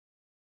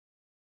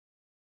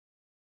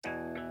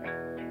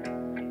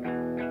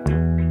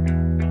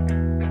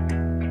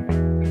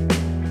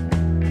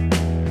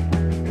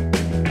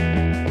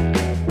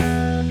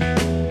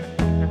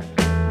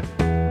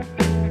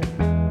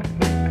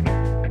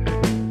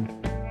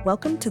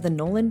Welcome to the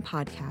Nolan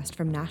Podcast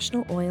from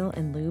National Oil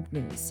and Lube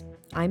News.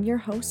 I'm your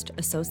host,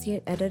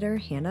 Associate Editor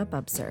Hannah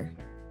Bubser.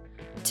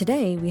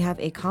 Today, we have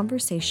a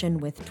conversation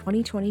with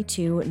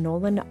 2022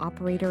 Nolan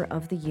Operator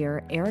of the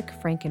Year, Eric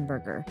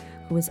Frankenberger,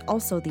 who is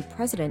also the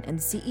President and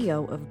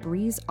CEO of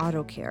Breeze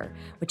Autocare,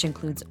 which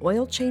includes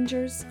oil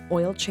changers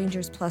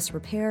plus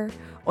repair,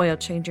 oil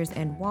changers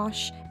and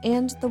wash,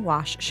 and the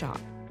wash shop.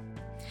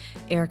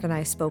 Eric and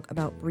I spoke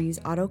about Breeze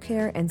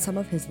Autocare and some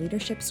of his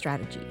leadership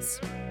strategies.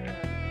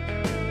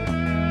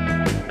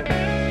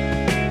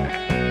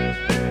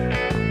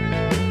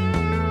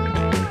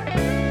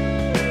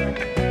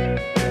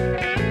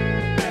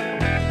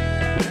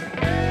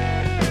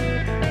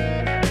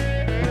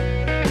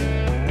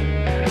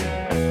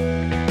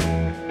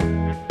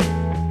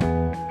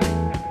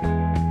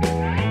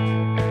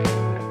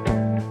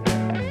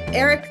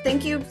 Eric,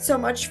 thank you so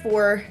much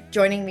for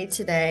joining me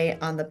today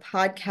on the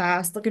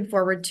podcast. Looking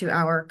forward to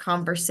our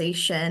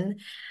conversation.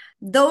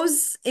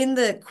 Those in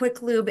the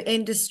quick lube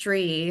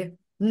industry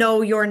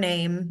know your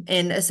name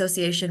in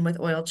association with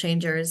oil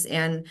changers,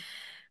 and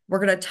we're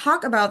going to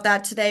talk about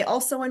that today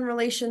also in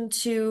relation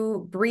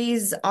to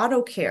Breeze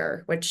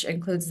Autocare, which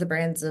includes the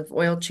brands of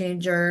oil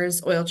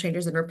changers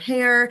and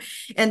repair,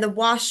 and the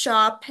wash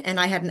shop. And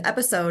I had an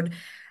episode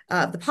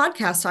the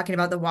podcast talking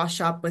about the wash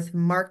shop with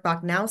Mark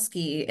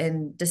Bochnowski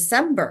in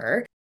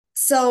December.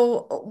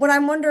 So what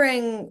I'm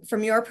wondering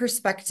from your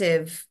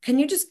perspective, can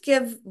you just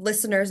give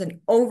listeners an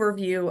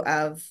overview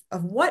of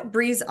what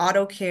Breeze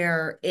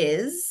Autocare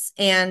is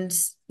and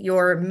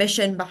your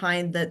mission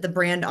behind the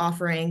brand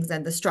offerings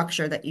and the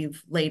structure that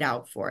you've laid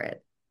out for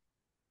it?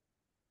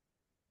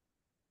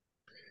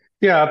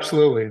 Yeah,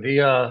 absolutely.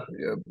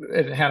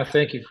 And Hannah,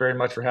 thank you very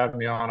much for having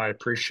me on. I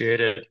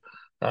appreciate it.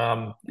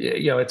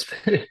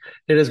 It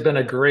has been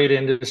a great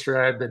industry.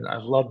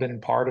 I've loved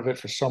being part of it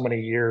for so many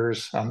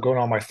years. I'm going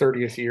on my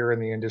 30th year in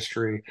the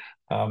industry,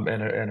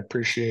 and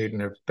appreciate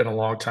and have been a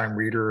long time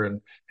reader and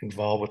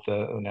involved with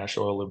the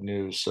National Oil Lube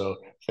News. So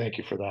thank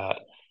you for that.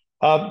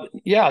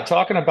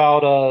 Talking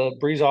about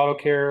Breeze Auto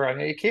Care, I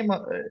mean,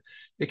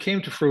 it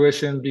came to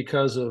fruition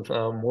because of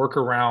work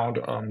around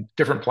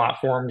different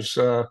platforms.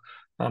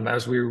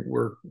 As we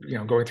were,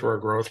 going through our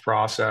growth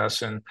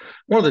process. And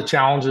one of the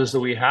challenges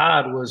that we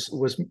had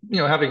was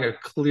having a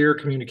clear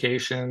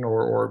communication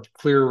or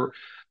clear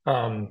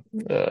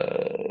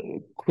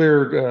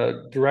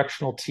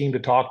directional team to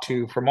talk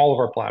to from all of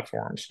our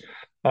platforms.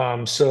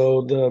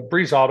 So the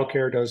Breeze Auto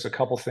Care does a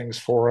couple things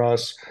for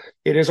us.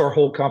 It is our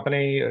whole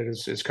company.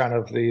 It's kind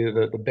of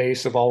the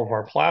base of all of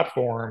our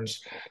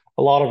platforms.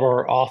 A lot of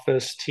our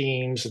office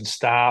teams and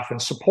staff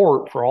and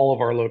support for all of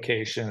our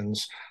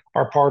locations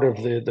are part of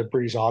the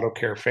Breeze Auto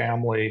Care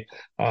family,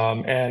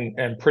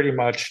 and pretty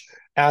much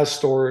as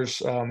stores,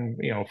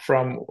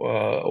 from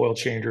oil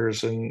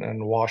changers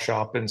and wash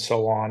shop and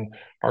so on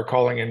are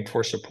calling in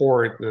for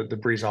support. The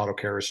Breeze Auto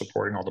Care is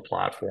supporting all the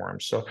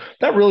platforms. So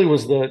that really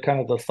was the kind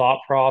of the thought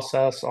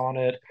process on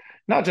it,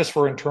 not just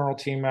for internal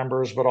team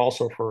members, but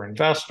also for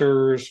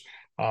investors,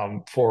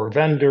 for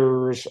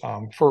vendors,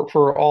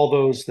 for all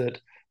those that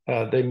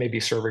they may be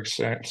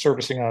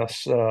servicing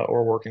us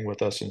or working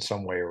with us in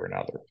some way or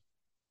another.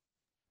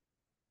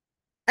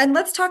 And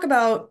let's talk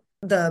about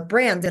the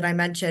brand that I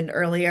mentioned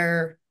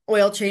earlier,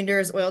 oil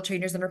changers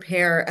and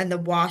repair, and the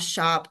wash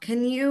shop.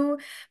 Can you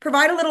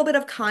provide a little bit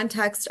of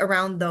context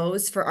around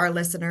those for our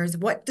listeners?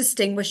 What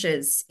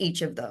distinguishes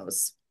each of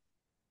those?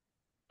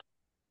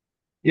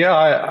 Yeah,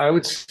 I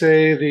would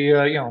say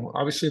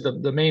obviously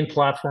the main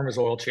platform is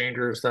oil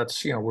changers.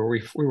 That's, where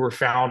we were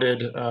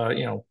founded,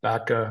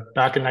 back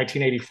in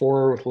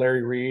 1984 with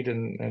Larry Reed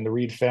and the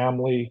Reed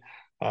family.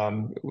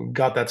 We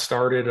got that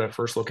started,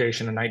 first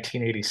location in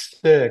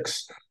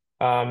 1986.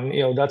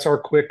 That's our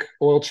quick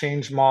oil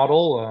change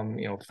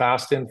model.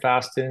 Fast in,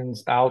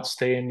 out,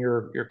 stay in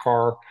your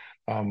car,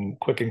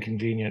 quick and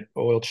convenient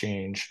oil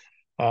change.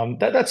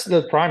 That's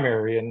the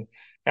primary. And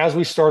as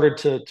we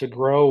started to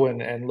grow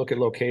and look at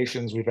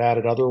locations, we've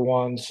added other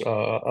ones,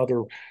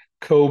 other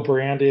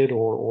co-branded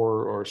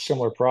or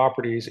similar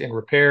properties in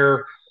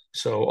repair.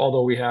 So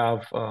although we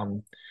have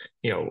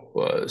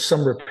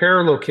some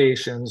repair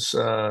locations,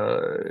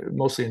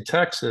 mostly in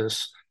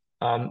Texas,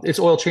 it's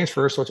oil change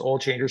first, so it's oil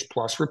changers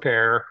plus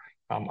repair.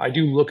 I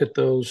do look at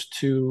those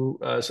two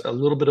as a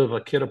little bit of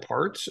a kit of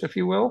parts, if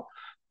you will.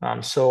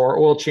 So our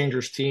oil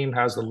changers team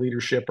has the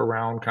leadership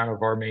around kind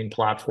of our main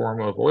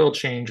platform of oil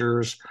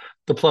changers.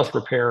 The plus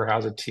repair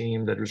has a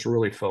team that is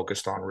really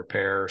focused on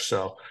repair.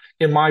 So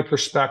in my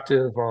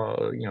perspective,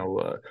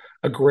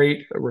 a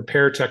great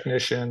repair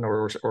technician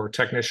or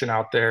technician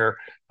out there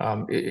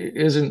it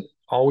isn't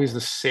always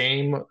the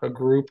same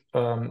group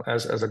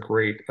as a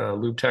great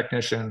lube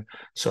technician.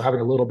 So having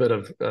a little bit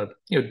of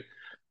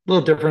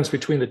little difference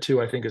between the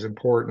two, I think, is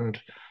important.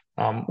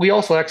 We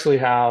also actually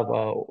have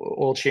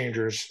oil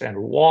changers and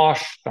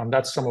wash.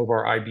 That's some of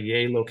our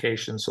IBA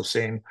locations. So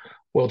same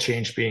oil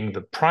change being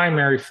the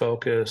primary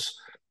focus,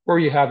 or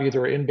you have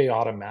either in-bay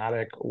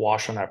automatic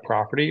wash on that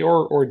property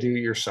or do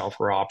yourself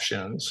or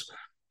options.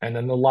 And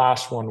then the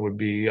last one would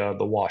be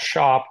the wash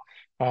shop.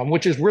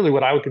 which is really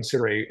what I would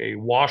consider a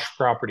wash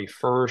property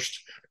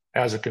first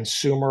as a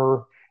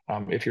consumer.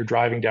 If you're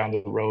driving down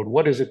the road,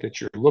 what is it that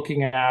you're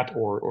looking at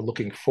or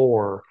looking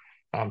for?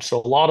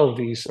 So a lot of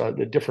these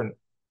the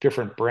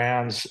different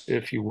brands,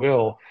 if you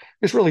will,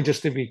 is really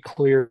just to be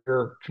clear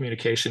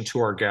communication to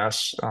our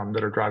guests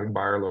that are driving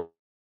by our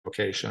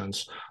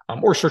locations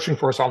or searching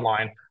for us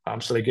online,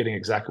 so they're getting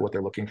exactly what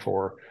they're looking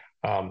for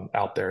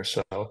out there.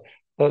 So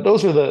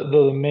those are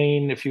the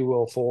main, if you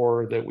will,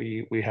 four that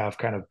we have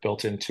kind of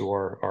built into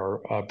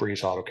our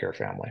Breeze Auto Care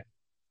family.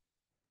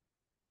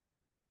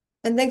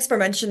 And thanks for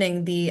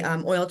mentioning the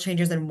oil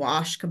changes and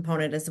wash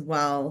component as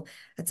well.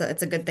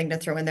 It's a good thing to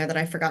throw in there that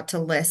I forgot to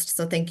list.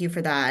 So thank you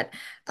for that.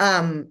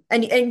 And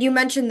you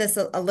mentioned this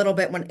a little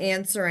bit when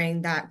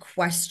answering that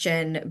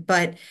question,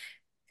 but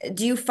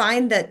do you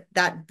find that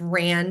that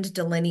brand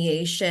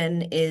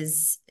delineation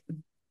is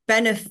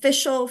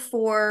beneficial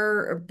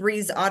for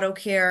Breeze Auto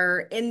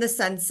Care in the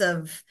sense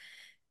of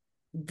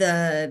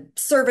the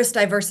service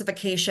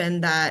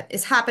diversification that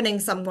is happening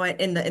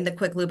somewhat in the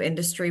quick lube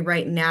industry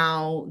right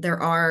now? There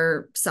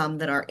are some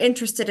that are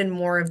interested in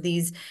more of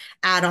these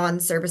add-on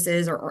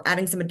services or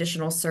adding some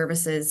additional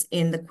services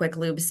in the quick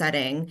lube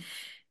setting.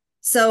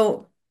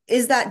 So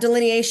is that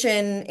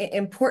delineation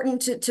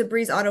important to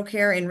Breeze Auto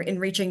Care in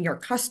reaching your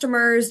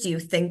customers? Do you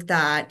think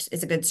that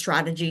is a good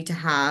strategy to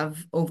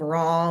have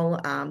overall?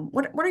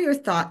 What are your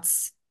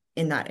thoughts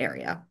in that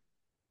area?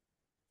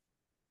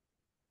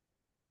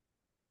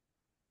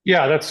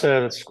 Yeah, that's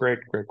a great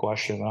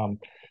question.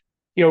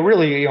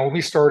 Really, when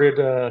we started,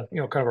 kind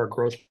of our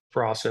growth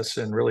process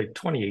in really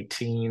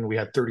 2018, we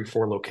had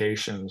 34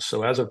 locations.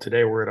 So as of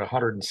today, we're at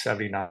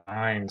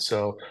 179.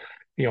 So,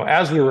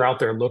 as we were out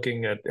there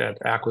looking at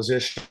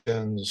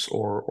acquisitions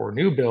or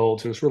new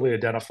builds, it was really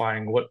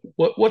identifying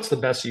what's the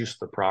best use of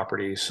the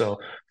property. So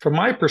from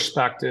my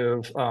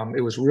perspective,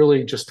 it was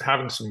really just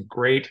having some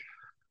great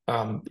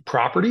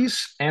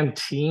properties and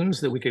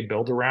teams that we could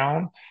build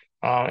around,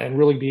 and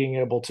really being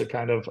able to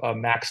kind of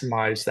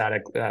maximize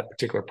that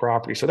particular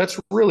property. So that's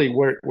really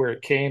where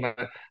it came.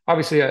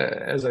 Obviously,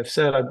 as I've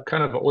said, I'm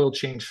kind of an oil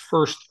change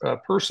first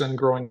person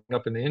growing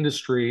up in the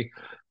industry.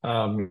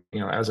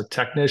 As a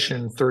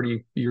technician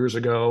 30 years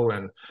ago,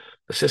 and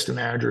assistant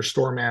manager,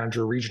 store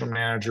manager, regional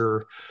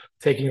manager,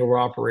 taking over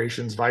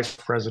operations, vice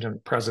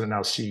president, president,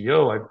 now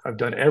CEO. I've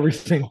done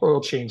everything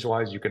oil change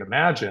wise you can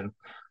imagine.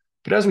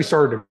 But as we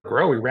started to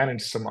grow, we ran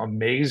into some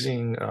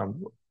amazing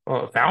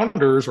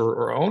founders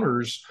or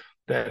owners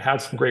that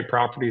had some great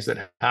properties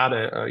that had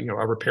a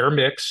repair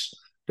mix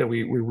that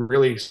we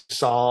really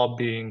saw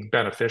being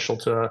beneficial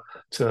to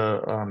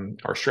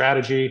our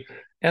strategy,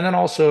 and then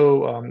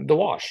also the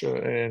wash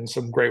and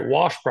some great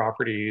wash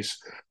properties.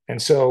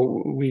 And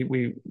so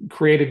we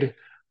created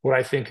what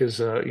I think is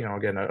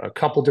again a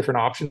couple different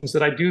options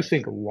that I do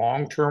think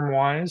long term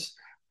wise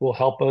will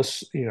help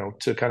us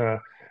to kind of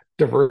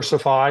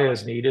diversify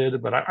as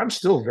needed. But I'm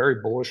still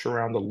very bullish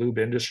around the lube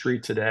industry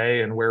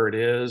today and where it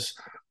is.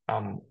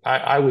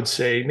 I would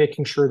say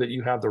making sure that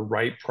you have the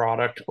right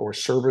product or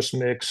service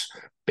mix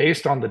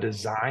based on the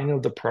design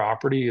of the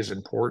property is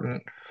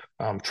important.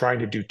 Trying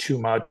to do too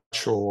much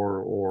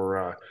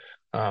or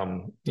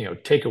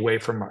take away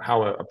from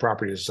how a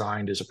property is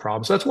designed is a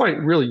problem. So that's why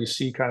really you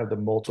see kind of the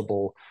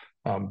multiple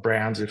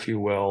brands, if you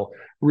will,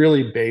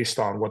 really based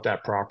on what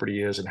that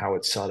property is and how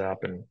it's set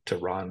up and to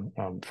run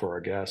for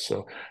our guests.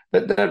 So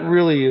that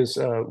really is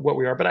what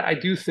we are. But I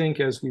do think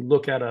as we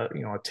look at a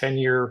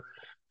 10-year,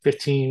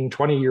 15,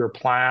 20-year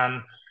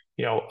plan,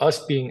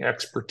 us being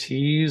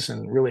expertise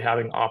and really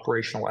having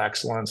operational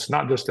excellence,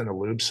 not just in the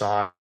lube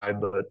side,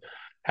 but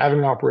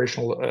having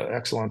operational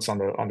excellence on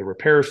the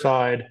repair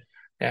side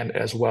and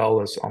as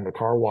well as on the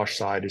car wash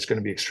side is going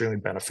to be extremely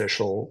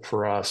beneficial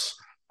for us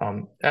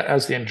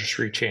as the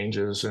industry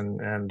changes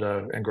and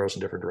grows in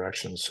different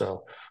directions.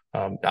 So,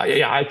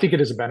 yeah, I think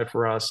it is a benefit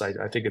for us. I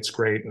think it's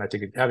great, and I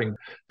think having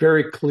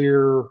very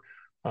clear,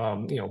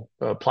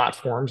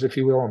 platforms, if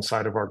you will,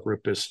 inside of our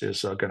group is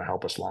going to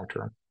help us long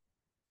term.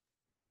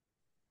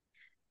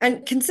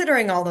 And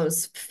considering all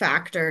those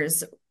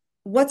factors,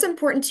 what's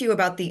important to you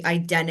about the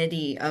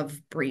identity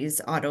of Breeze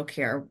Auto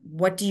Care?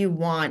 What do you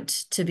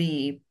want to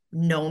be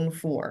known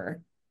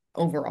for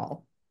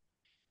overall?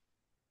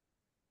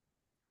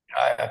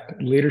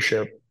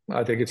 Leadership.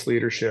 I think it's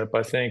leadership.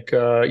 I think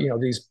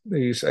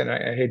these, and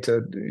I hate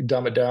to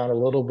dumb it down a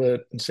little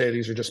bit and say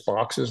these are just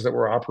boxes that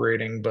we're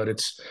operating, but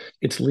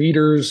it's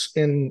leaders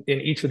in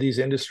each of these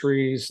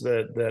industries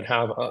that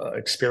have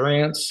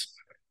experience,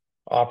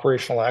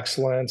 operational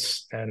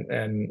excellence, and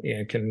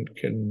can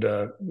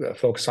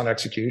focus on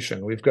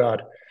execution. We've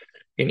got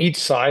in each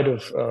side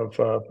of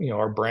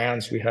our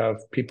brands, we have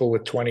people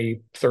with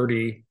 20,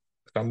 30,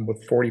 some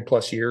with 40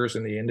 plus years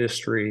in the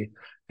industry.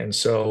 And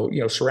so,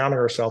 surrounding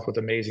ourselves with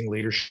amazing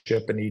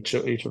leadership in each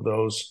of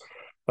those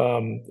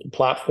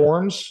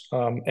platforms,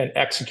 and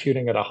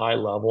executing at a high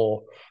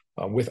level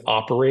with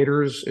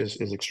operators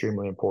is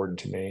extremely important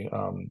to me,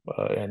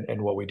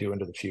 and what we do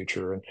into the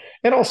future,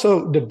 and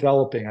also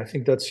developing. I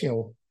think that's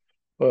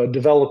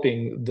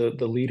developing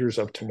the leaders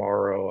of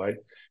tomorrow.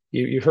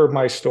 you've heard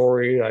my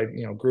story. I,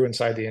 grew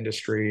inside the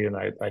industry, and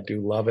I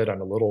do love it.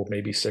 I'm a little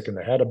maybe sick in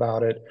the head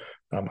about it.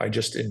 I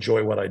just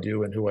enjoy what I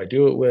do and who I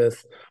do it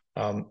with.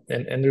 And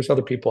there's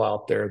other people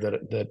out there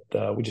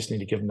that we just need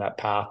to give them that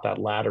path, that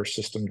ladder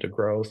system to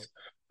growth,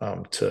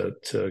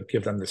 to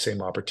give them the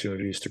same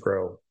opportunities to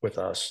grow with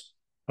us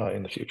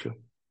in the future.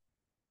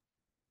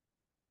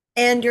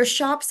 And your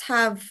shops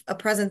have a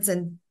presence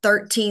in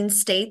 13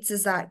 states,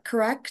 is that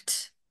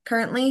correct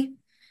currently?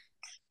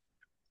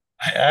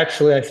 I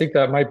think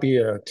that might be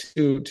a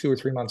 2 or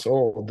 3 months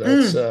old.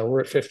 That's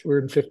Mm, we're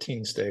in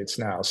 15 states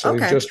now, so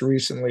we've okay. just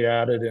recently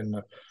added in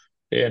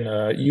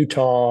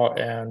Utah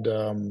and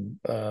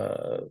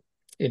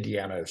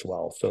Indiana as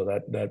well. So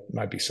that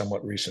might be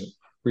somewhat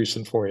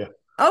recent for you.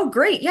 Oh,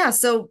 great. Yeah.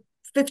 So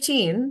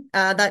 15,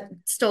 that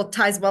still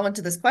ties well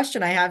into this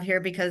question I have here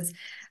because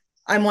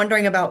I'm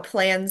wondering about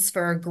plans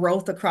for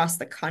growth across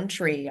the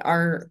country.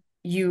 Are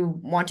you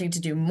wanting to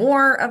do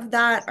more of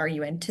that? Are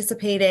you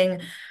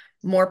anticipating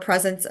more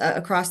presence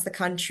across the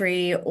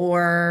country,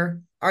 or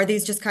are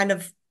these just kind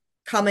of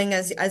coming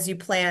as you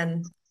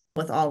plan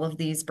with all of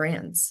these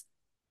brands?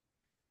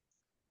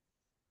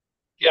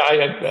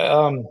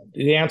 Yeah,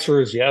 the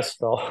answer is yes,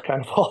 Phil.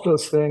 Kind of all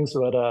those things,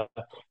 but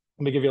let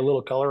me give you a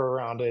little color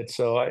around it.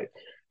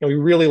 We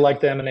really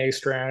like the M&A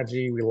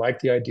strategy. We like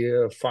the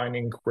idea of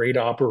finding great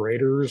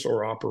operators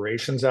or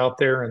operations out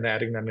there and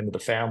adding them into the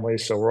family.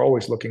 So we're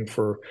always looking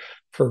for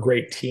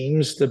great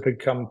teams to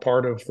become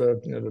part of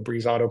the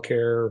Breeze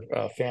Autocare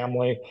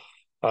family.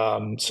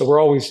 So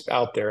we're always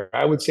out there.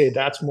 I would say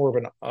that's more of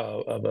an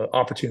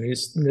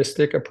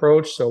opportunistic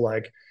approach. So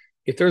like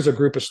if there's a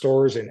group of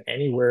stores in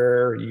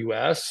anywhere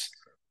US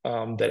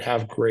that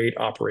have great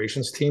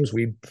operations teams,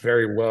 we'd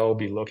very well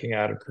be looking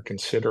at it or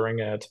considering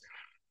it.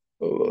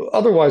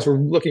 Otherwise, we're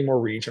looking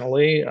more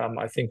regionally.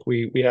 I think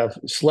we have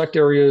select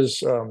areas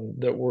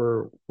that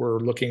we're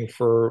looking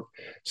for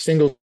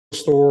single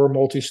store,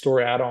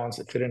 multi-store add-ons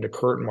that fit into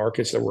current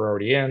markets that we're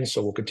already in.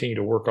 So we'll continue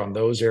to work on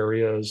those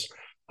areas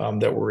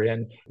that we're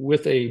in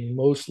with a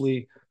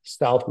mostly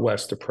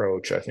Southwest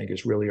approach, I think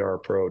is really our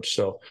approach.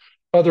 So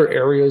other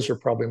areas are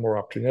probably more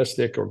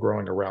opportunistic or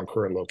growing around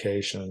current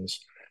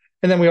locations.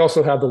 And then we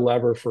also have the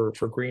lever for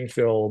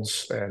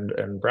greenfields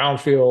and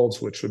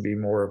brownfields, which would be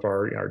more of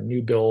our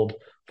new build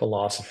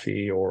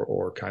philosophy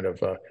or kind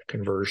of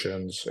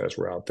conversions as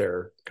we're out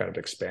there kind of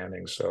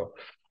expanding. So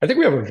I think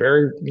we have a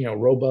very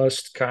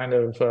robust kind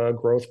of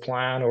growth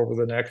plan over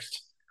the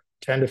next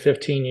 10 to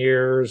 15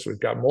 years. We've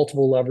got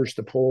multiple levers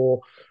to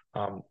pull.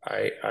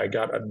 I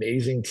got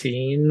amazing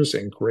teams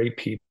and great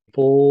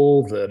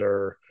people that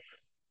are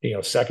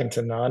second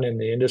to none in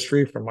the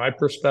industry from my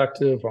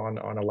perspective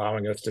on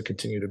allowing us to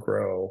continue to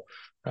grow.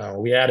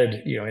 We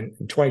added, in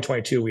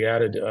 2022, we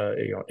added,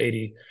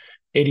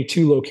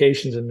 82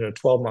 locations in a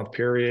 12-month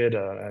period.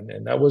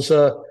 And that was,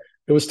 it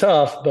was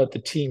tough, but the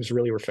teams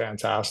really were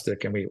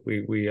fantastic. And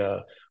we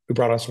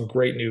brought on some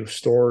great new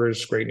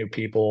stores, great new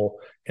people.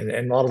 And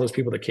a lot of those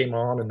people that came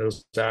on and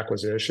those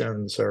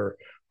acquisitions are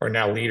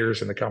now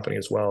leaders in the company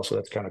as well. So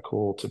that's kind of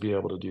cool to be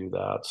able to do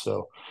that.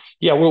 So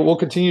yeah, we'll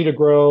continue to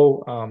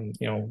grow.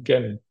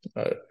 Again,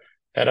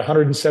 at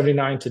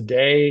 179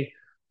 today,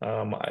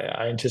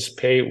 I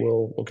anticipate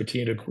we'll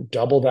continue to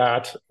double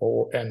that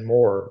and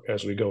more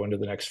as we go into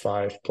the next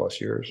 5+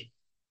 years.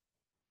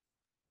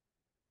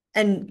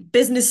 And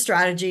business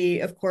strategy,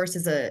 of course,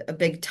 is a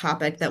big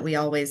topic that we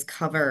always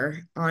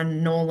cover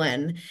on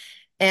Nolan.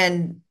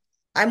 And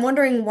I'm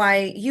wondering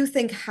why you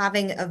think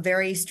having a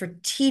very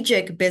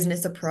strategic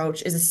business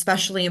approach is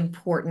especially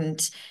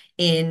important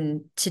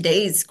in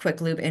today's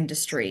quick lube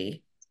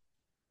industry.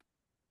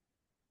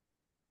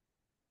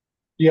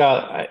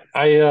 Yeah,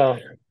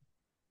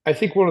 I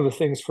think one of the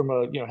things from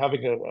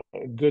having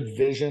a good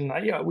vision,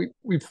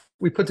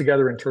 we put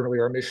together internally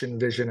our mission,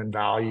 vision, and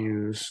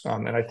values,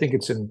 and I think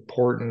it's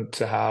important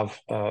to have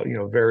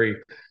very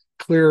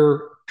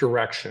clear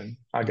direction,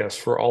 I guess,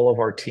 for all of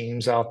our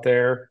teams out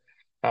there,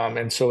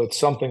 and so it's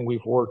something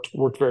we've worked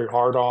very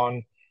hard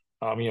on.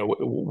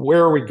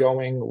 Where are we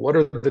going? What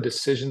are the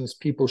decisions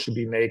people should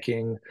be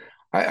making?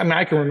 I mean,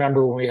 I can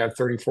remember when we had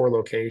 34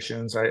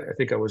 locations. I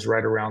think I was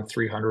right around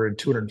 300,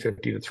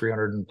 250 to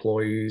 300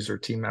 employees or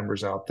team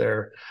members out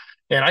there.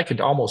 And I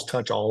could almost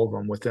touch all of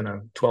them within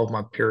a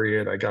 12-month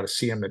period. I got to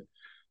see them at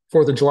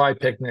 4th of July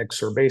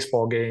picnics or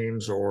baseball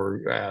games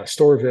or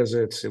store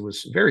visits. It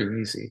was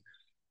very easy.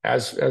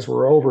 As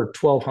we're over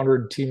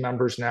 1,200 team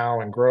members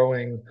now and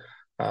growing,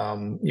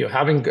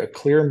 having a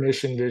clear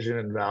mission, vision,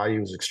 and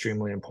value is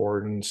extremely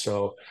important.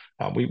 So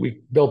we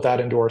built that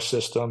into our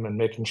system and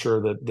making sure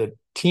that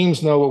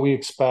teams know what we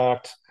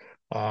expect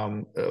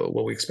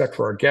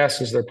for our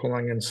guests as they're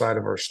pulling inside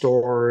of our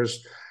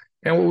stores,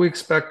 and what we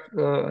expect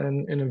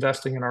in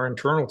investing in our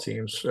internal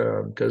teams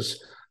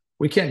because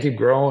we can't keep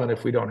growing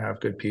if we don't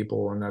have good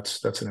people, and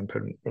that's an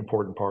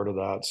important part of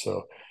that.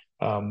 So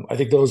I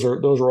think those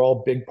are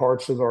all big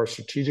parts of our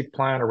strategic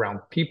plan around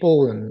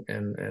people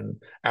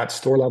and at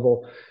store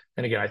level.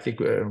 And again, I think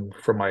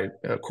from my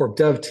corp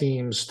dev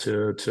teams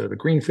to the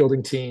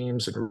greenfielding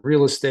teams and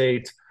real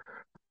estate,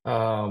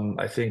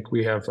 I think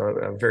we have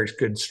a very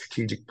good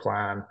strategic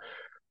plan.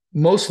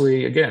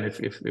 Mostly, again,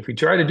 if we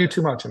try to do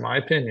too much, in my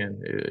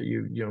opinion,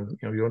 you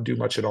don't do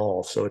much at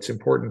all. So it's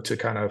important to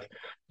kind of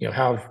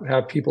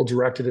have people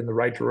directed in the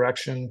right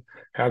direction,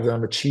 have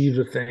them achieve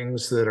the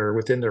things that are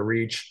within their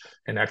reach,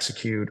 and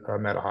execute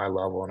at a high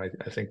level. And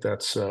I think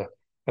that's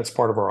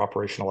part of our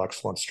operational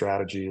excellence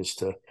strategy is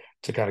to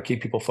kind of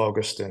keep people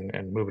focused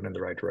and moving in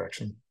the right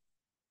direction.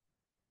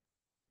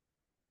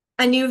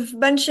 And you've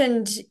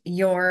mentioned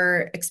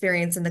your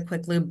experience in the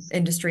quick lube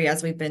industry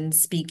as we've been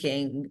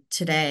speaking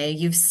today.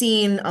 You've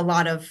seen a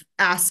lot of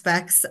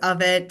aspects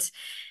of it.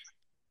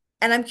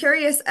 And I'm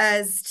curious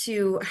as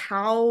to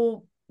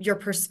how your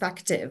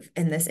perspective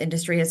in this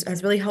industry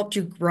has really helped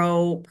you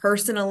grow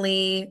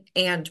personally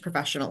and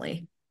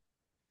professionally.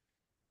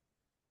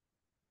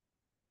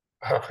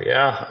 Oh,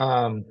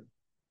 yeah.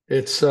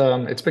 It's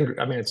been,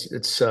 I mean,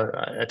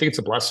 I think it's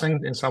a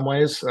blessing in some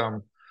ways.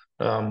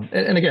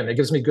 And again, it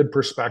gives me good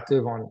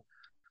perspective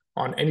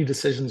on any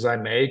decisions I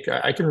make.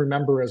 I can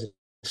remember as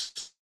a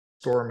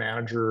store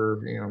manager,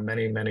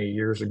 many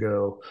years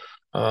ago.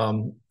 I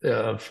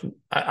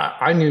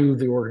knew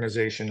the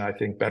organization, I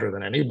think, better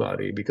than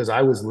anybody because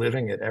I was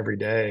living it every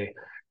day.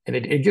 And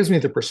it gives me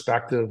the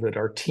perspective that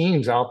our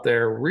teams out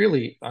there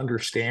really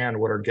understand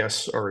what our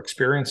guests are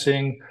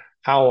experiencing,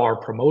 how our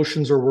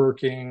promotions are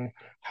working,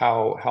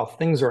 how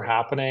things are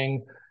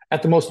happening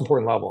at the most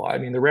important level. I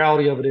mean, the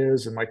reality of it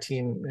is, and my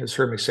team has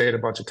heard me say it a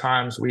bunch of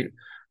times,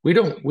 we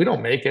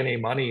don't make any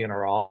money in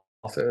our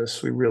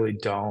office. We really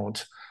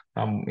don't.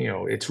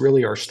 It's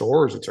really our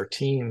stores, it's our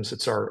teams,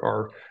 it's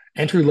our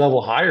entry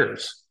level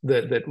hires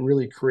that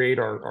really create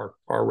our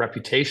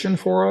reputation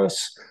for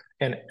us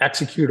and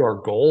execute our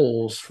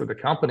goals for the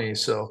company.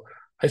 So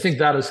I think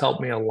that has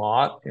helped me a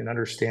lot in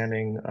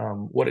understanding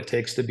what it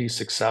takes to be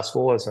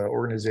successful as an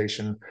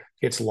organization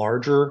gets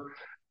larger.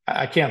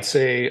 I can't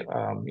say,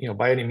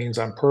 by any means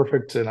I'm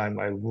perfect, and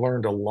I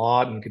learned a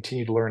lot and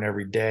continue to learn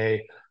every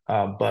day.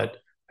 But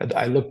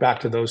I look back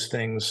to those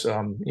things,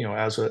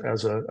 as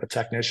a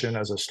technician,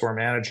 as a store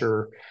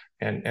manager,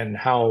 and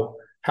how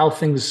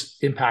things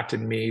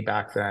impacted me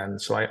back then.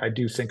 So I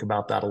do think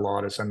about that a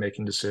lot as I'm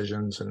making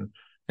decisions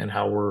and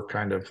how we're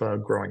kind of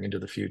growing into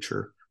the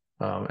future,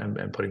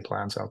 and putting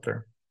plans out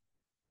there.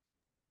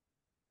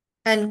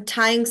 And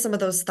tying some of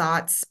those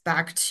thoughts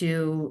back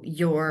to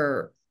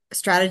your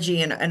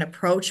strategy and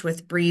approach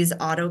with Breeze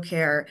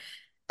Autocare,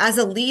 as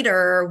a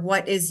leader,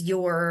 what is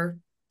your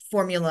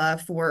formula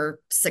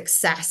for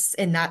success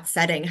in that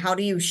setting? How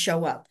do you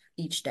show up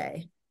each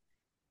day?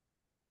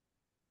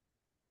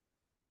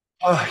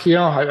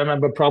 I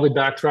would probably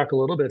backtrack a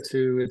little bit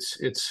to this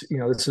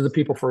is a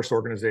people first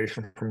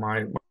organization from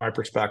my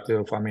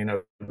perspective. I mean,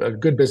 a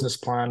good business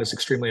plan is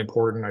extremely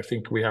important. I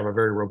think we have a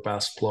very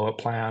robust blow up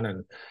plan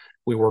and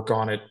we work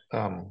on it.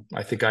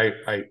 I think I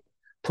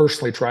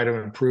personally try to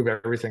improve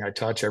everything I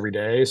touch every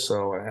day.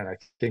 So, and I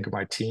think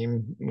my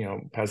team,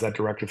 has that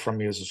directive from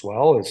me as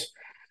well as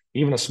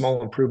even a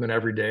small improvement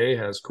every day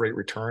has great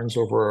returns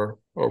over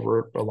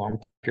a long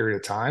period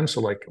of time.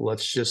 So like,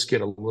 let's just get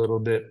a little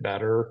bit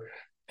better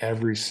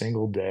every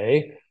single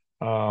day.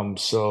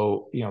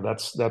 So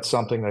that's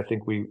something I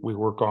think we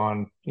work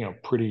on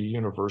pretty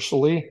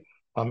universally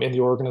in the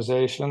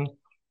organization.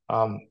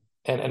 Um,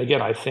 and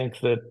again, I think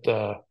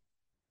that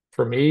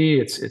for me,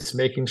 it's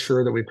making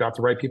sure that we've got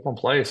the right people in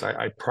place.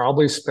 I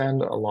probably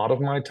spend a lot of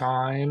my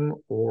time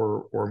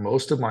or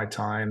most of my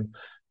time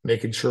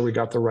making sure we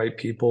got the right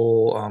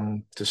people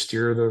to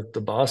steer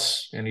the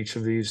bus in each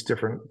of these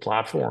different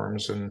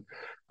platforms and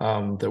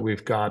that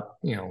we've got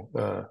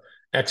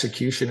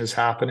execution is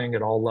happening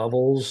at all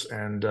levels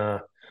and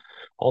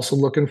also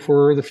looking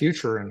for the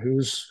future and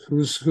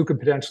who could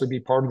potentially be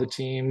part of the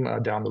team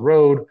down the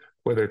road,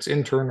 whether it's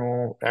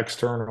internal,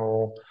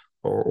 external,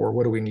 or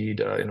what do we need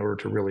in order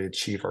to really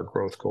achieve our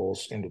growth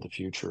goals into the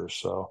future.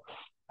 So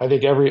I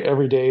think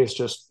every day is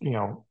just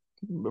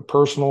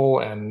personal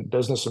and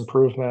business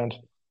improvement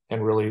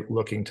and really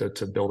looking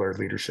to build our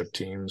leadership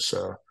teams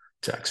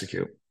to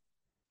execute.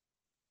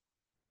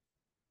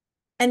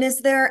 And is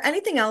there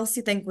anything else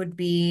you think would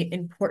be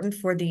important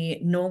for the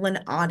Nolan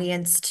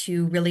audience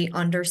to really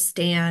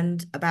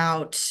understand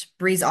about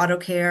Breeze Auto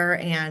Care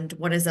and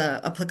what is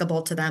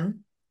applicable to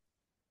them?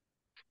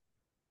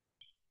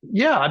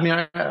 Yeah, I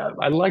mean,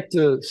 I like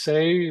to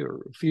say or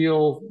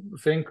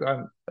think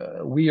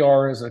we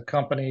are as a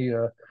company,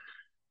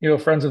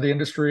 friends of the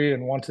industry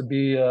and want to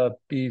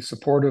be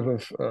supportive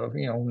of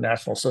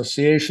national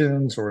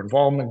associations or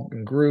involvement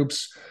in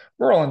groups.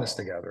 We're all in this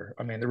together.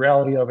 I mean, the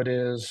reality of it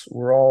is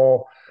we're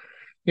all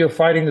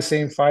fighting the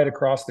same fight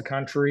across the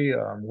country,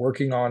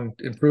 working on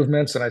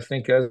improvements. And I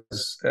think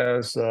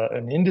as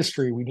an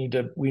industry, we need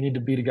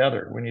to be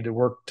together. We need to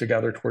work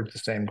together towards the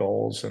same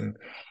goals. And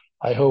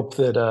I hope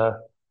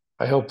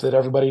that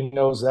everybody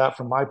knows that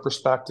from my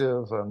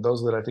perspective.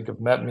 Those that I think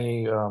have met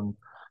me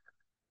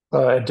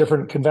at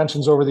different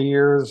conventions over the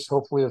years,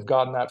 hopefully have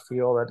gotten that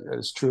feel that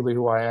is truly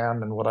who I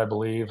am and what I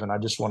believe. And I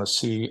just want to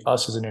see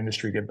us as an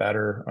industry get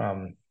better.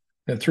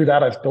 and through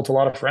that, I've built a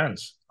lot of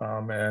friends,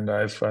 and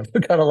I've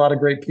got a lot of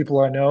great people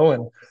I know,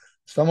 and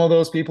some of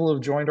those people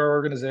have joined our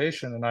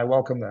organization, and I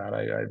welcome that.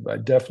 I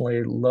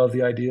definitely love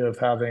the idea of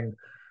having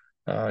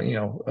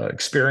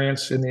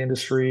experience in the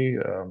industry,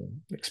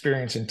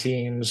 experience in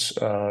teams,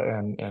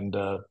 and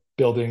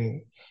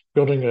building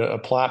a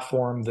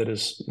platform that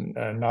is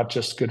not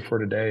just good for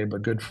today,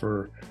 but good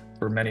for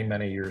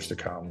many years to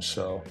come.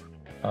 So,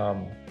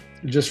 um,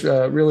 just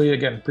really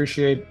again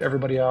appreciate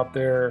everybody out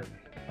there.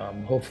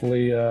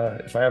 Hopefully,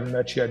 if I haven't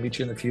met you, I meet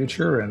you in the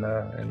future,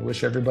 and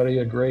wish everybody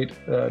a great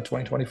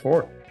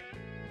 2024.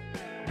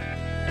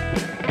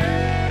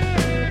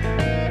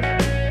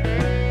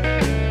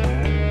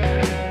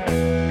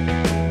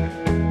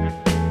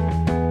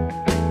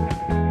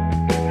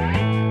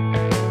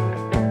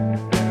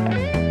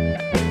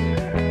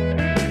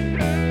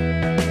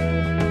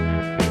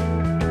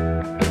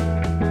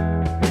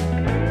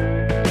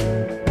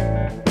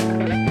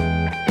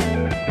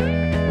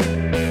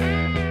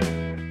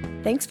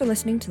 Thanks for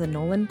listening to the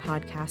Nolan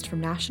podcast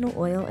from National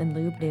Oil and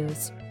Lube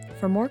News.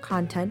 For more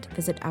content,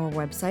 visit our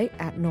website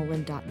at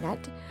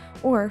nolan.net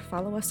or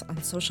follow us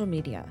on social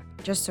media.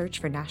 Just search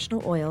for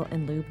National Oil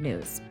and Lube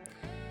News.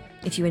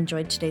 If you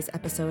enjoyed today's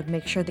episode,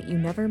 make sure that you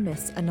never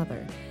miss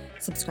another.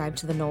 Subscribe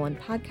to the Nolan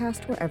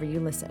podcast wherever you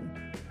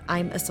listen.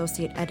 I'm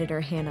Associate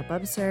Editor Hannah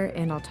Bubser,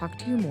 and I'll talk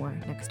to you more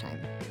next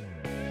time.